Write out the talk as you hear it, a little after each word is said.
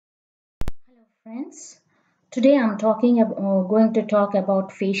Friends, today going to talk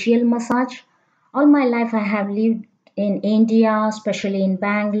about facial massage. All my life I have lived in India, especially in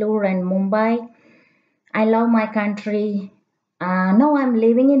Bangalore and Mumbai. I love my country. Now I'm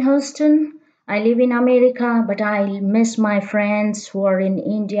living in Houston. I live in America, but I miss my friends who are in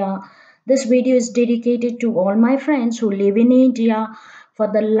India. This video is dedicated to all my friends who live in India for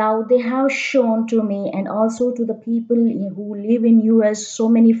the love they have shown to me and also to the people who live in US. So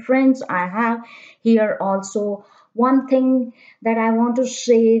many friends I have here also. One thing that I want to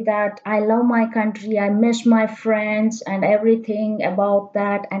say that I love my country, I miss my friends and everything about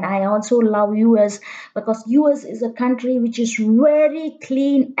that, and I also love US because US is a country which is very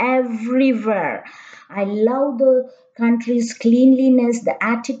clean everywhere. I love the country's cleanliness, the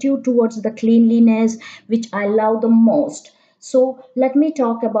attitude towards the cleanliness, which I love the most. So let me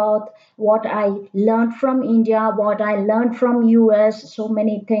talk about what I learned from India, what I learned from US, so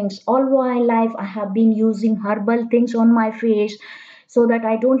many things. All my life I have been using herbal things on my face so that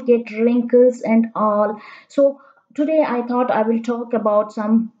I don't get wrinkles and all. So today I thought I will talk about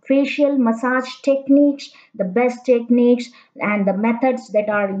some facial massage techniques, the best techniques and the methods that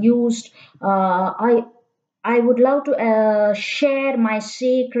are used. I would love to share my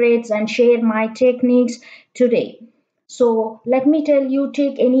secrets and share my techniques today. So let me tell you,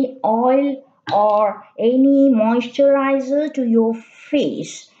 take any oil or any moisturizer to your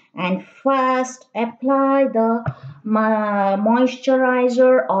face and first apply the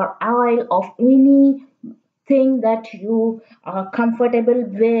moisturizer or oil of any thing that you are comfortable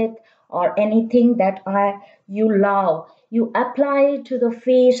with or anything that you love, you apply it to the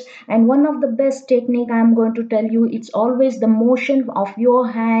face. And one of the best technique I'm going to tell you, it's always the motion of your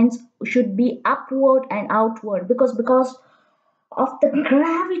hands should be upward and outward because of the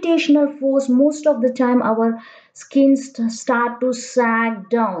gravitational force. Most of the time our skins start to sag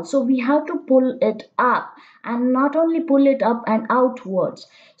down, so we have to pull it up, and not only pull it up and outwards.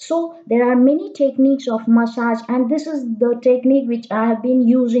 So there are many techniques of massage, and this is the technique which I have been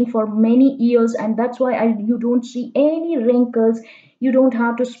using for many years, and that's why you don't see any wrinkles. You don't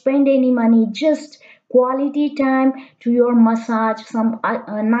have to spend any money, just quality time to your massage, some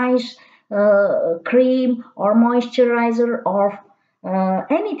nice cream or moisturizer or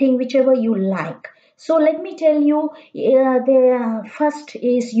anything whichever you like. So let me tell you, the first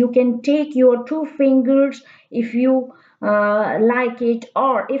is you can take your two fingers if you like it,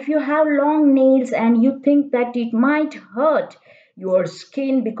 or if you have long nails and you think that it might hurt your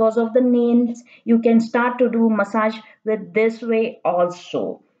skin because of the nails, you can start to do massage with this way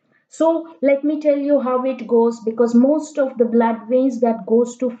also. So let me tell you how it goes, because most of the blood veins that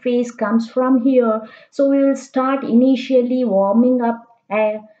goes to face comes from here. So we will start initially warming up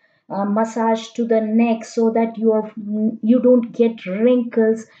a massage to the neck so that you don't get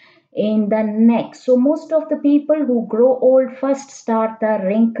wrinkles in the neck. So most of the people who grow old first start the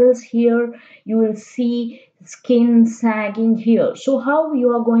wrinkles here. You will see skin sagging here. So how you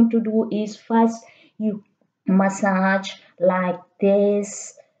are going to do is, first you massage like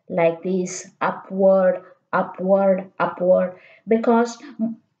this, upward, upward, upward, because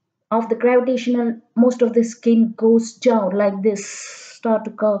of the gravitational, most of the skin goes down like this, start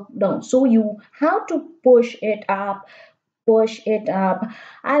to curve down. So you have to push it up, push it up.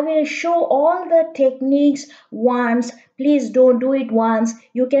 I will show all the techniques once. Please don't do it once.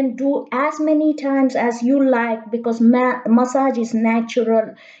 You can do as many times as you like, because massage is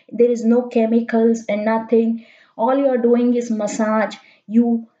natural. There is no chemicals and nothing. All you are doing is massage.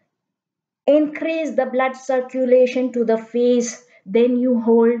 You increase the blood circulation to the face, then you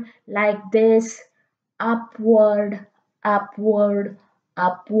hold like this, upward, upward,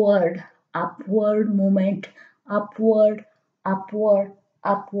 upward, upward movement, upward, upward,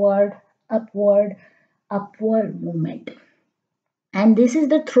 upward, upward, upward movement. And this is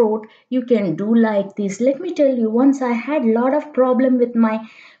the throat. You can do like this. Let me tell you, once I had a lot of problem with my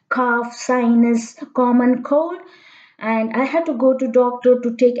cough, sinus, common cold, and I had to go to doctor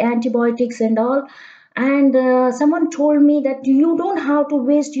to take antibiotics and all. And someone told me that you don't have to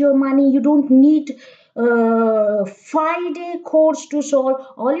waste your money, you don't need 5-day course to solve.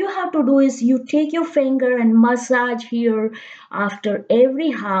 All you have to do is you take your finger and massage here after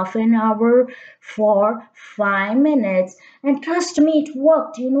every half an hour for 5 minutes. And trust me, it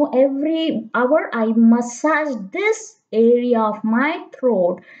worked. Every hour I massaged this area of my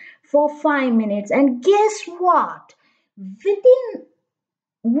throat for 5 minutes, and guess what? Within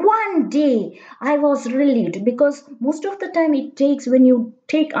one day I was relieved, because most of the time it takes, when you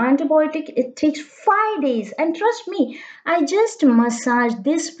take antibiotic, it takes 5 days. And trust me, I just massaged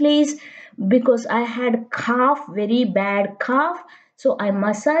this place because I had cough, very bad cough. So I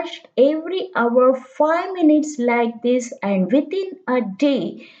massaged every hour 5 minutes like this, and within a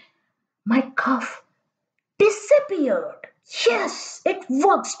day my cough disappeared. Yes, it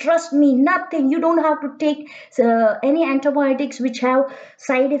works. Trust me, nothing. You don't have to take any antibiotics which have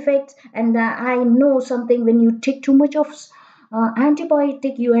side effects. And I know something, when you take too much of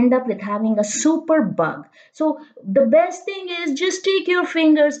antibiotic, you end up with having a super bug. So the best thing is just take your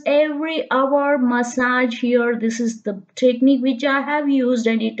fingers every hour, massage here. This is the technique which I have used,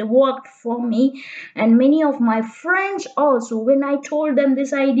 and it worked for me and many of my friends also. When I told them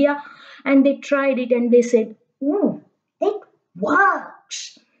this idea, and they tried it, and they said, "Ooh, it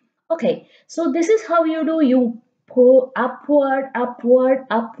works." Okay, so this is how you do. You pull upward, upward,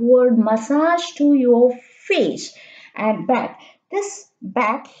 upward, massage to your face and back. This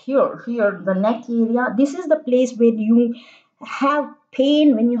back here, the neck area, this is the place where you have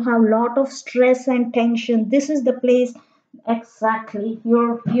pain, when you have lot of stress and tension. This is the place. Exactly.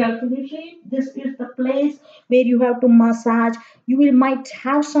 Here, can you see? This is the place where you have to massage. You will might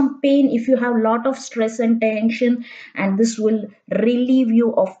have some pain if you have lot of stress and tension, and this will relieve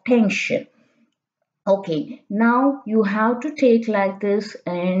you of tension. Okay, now you have to take like this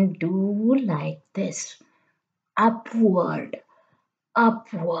and do like this. Upward,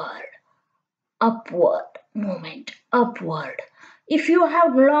 upward, upward movement, upward. If you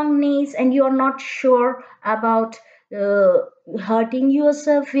have long nails and you're not sure about uh, hurting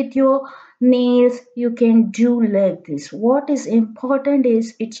yourself with your nails, you can do like this. What is important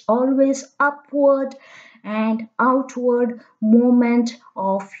is it's always upward and outward movement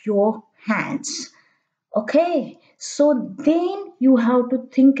of your hands. Okay, so then you have to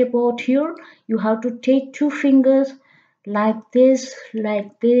think about here. You have to take two fingers like this,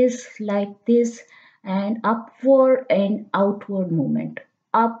 like this, like this, and upward and outward movement.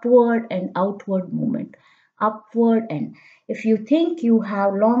 Upward and outward movement. Upward, and if you think you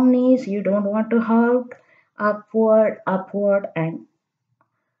have long knees, you don't want to hurt, upward, upward, and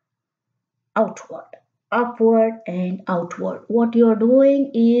outward, upward and outward. What you're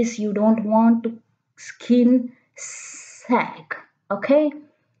doing is you don't want to skin sag. Okay,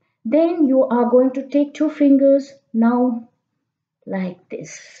 then you are going to take two fingers now, like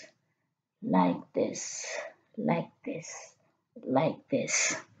this, like this, like this, like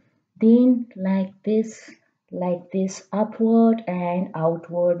this, then like this, upward and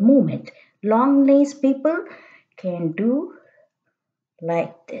outward movement. Long nails people can do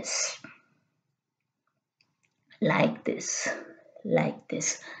like this, like this, like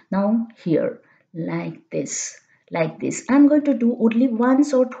this. Now here, like this, like this. I'm going to do only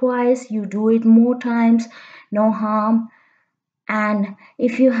once or twice. You do it more times, no harm. And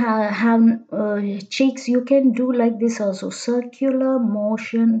if you have cheeks, you can do like this also. Circular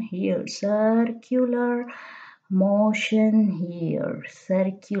motion here, circular motion here,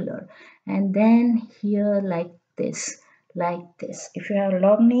 circular, and then here like this, like this. If you have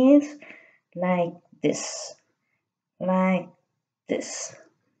long nails, like this, like this,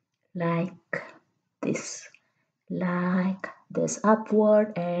 like this, like this,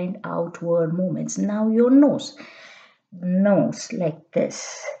 upward and outward movements. Now your nose like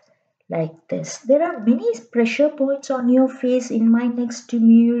this, like this. There are many pressure points on your face. In my next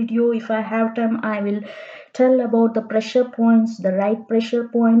video, if I have time, I will tell about the pressure points, the right pressure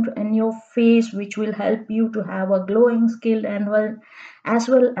point in your face, which will help you to have a glowing skin, and as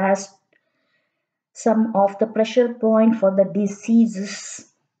well as some of the pressure point for the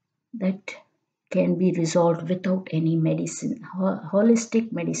diseases that can be resolved without any medicine,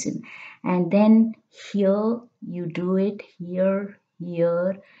 holistic medicine. And then here you do it, here,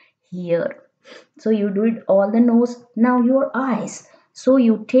 here, here. So you do it all the nose. Now your eyes. So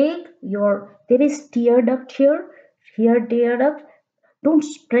you take your, there is tear duct here tear duct. Don't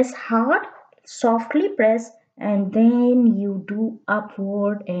press hard, softly press, and then you do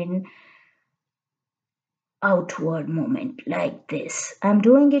upward and outward movement like this. I'm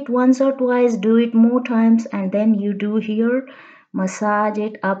doing it once or twice, do it more times, and then you do here, massage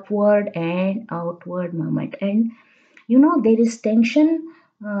it upward and outward movement. And you know, there is tension.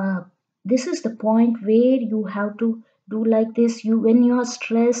 This is the point where you have to do like this. You, when you are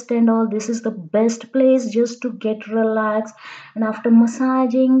stressed and all, this is the best place just to get relaxed. And after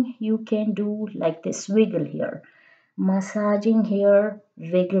massaging, you can do like this, wiggle here, massaging here,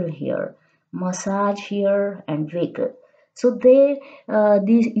 wiggle here, massage here, and wiggle. So there,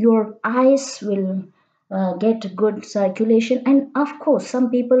 your eyes will get good circulation. And of course, some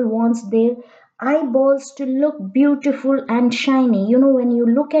people wants their eyeballs to look beautiful and shiny. You know, when you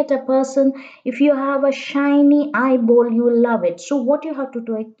look at a person, if you have a shiny eyeball, you will love it. So what you have to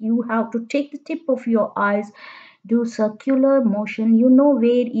do, you have to take the tip of your eyes, do circular motion. You know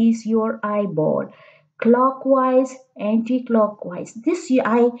where is your eyeball, clockwise, anti-clockwise. This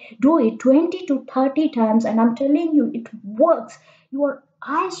I do it 20 to 30 times, and I'm telling you it works. Your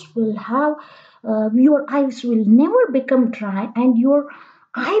eyes will have your eyes will never become dry, and your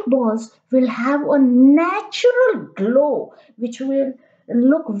eyeballs will have a natural glow which will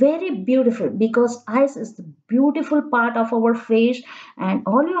look very beautiful, because eyes is the beautiful part of our face. And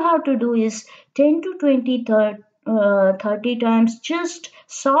all you have to do is 10 to 20 30 times, just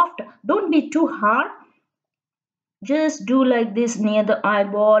soft, don't be too hard, just do like this near the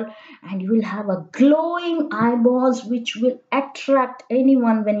eyeball, and you will have a glowing eyeballs which will attract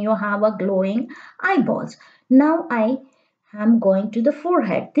anyone when you have a glowing eyeballs. Now I am going to the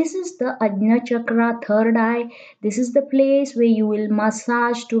forehead. This is the Ajna Chakra, third eye. This is the place where you will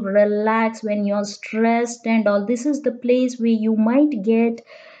massage to relax when you're stressed and all. This is the place where you might get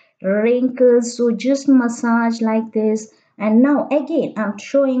wrinkles, so just massage like this. And now again I'm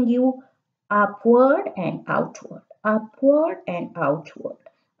showing you upward and outward, upward and outward,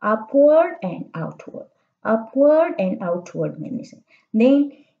 upward and outward, upward and outward menacing.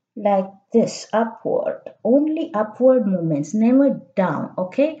 Then like this, upward, only upward movements, never down.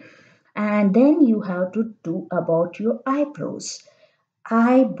 Okay, and then you have to do about your eyebrows.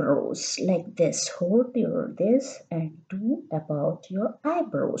 Eyebrows like this, hold your this and do about your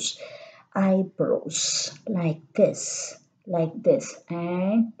eyebrows. Eyebrows like this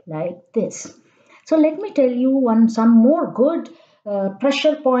and like this. So let me tell you some more good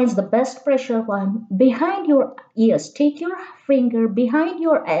pressure points. The best pressure one behind your ears. Take your finger behind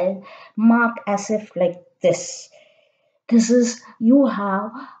your eye, mark as if like this. This is, you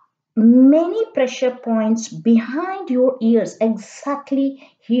have many pressure points behind your ears,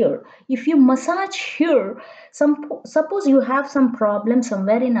 exactly here. If you massage here, suppose you have some problem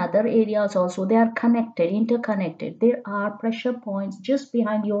somewhere in other areas also, they are connected, interconnected. There are pressure points just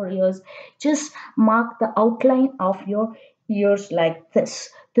behind your ears. Just mark the outline of your ears like this.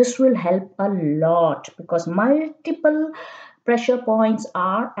 This will help a lot, because multiple pressure points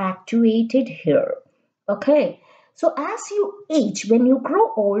are activated here. Okay, so as you age, when you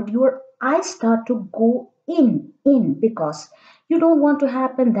grow old, your eyes start to go in, because you don't want to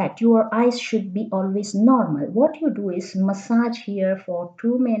happen that your eyes should be always normal. What you do is massage here for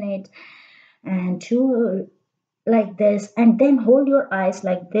 2 minutes and two like this, and then hold your eyes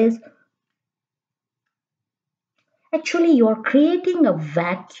like this. Actually, you're creating a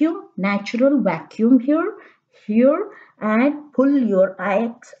vacuum, natural vacuum here, and pull your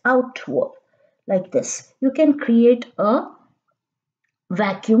eyes outward like this. You can create a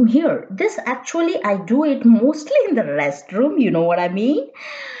vacuum here. This actually I do it mostly in the restroom, you know what I mean,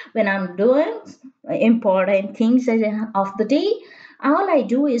 when I'm doing important things of the day. All I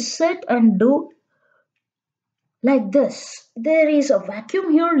do is sit and do like this. There is a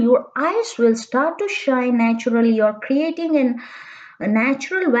vacuum here, your eyes will start to shine naturally. You're creating a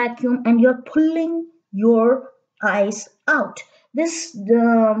natural vacuum, and you're pulling your eyes out. This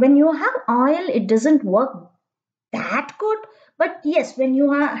when you have oil, it doesn't work that good. But yes, when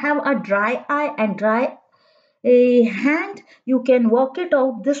you have a dry eye and dry a hand, you can work it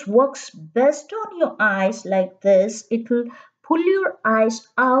out. This works best on your eyes like this. It will pull your eyes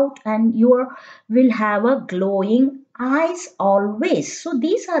out, and you will have a glowing eyes always. So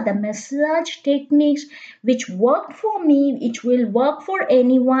these are the massage techniques which worked for me, which will work for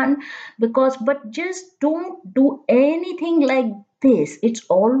anyone. Because but just don't do anything like this. It's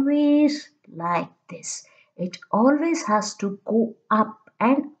always like this. It always has to go up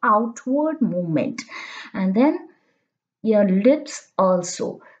and outward movement, and then your lips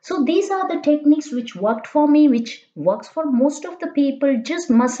also. So these are the techniques which worked for me, which works for most of the people. Just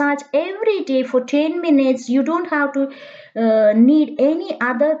massage every day for 10 minutes. You don't have to need any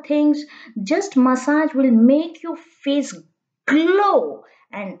other things. Just massage will make your face glow.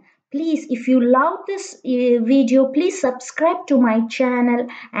 And please, if you love this video, please subscribe to my channel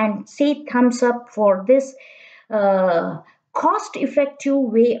and say thumbs up for this uh, cost effective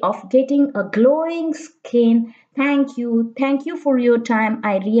way of getting a glowing skin. Thank you for your time.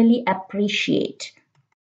 I really appreciate.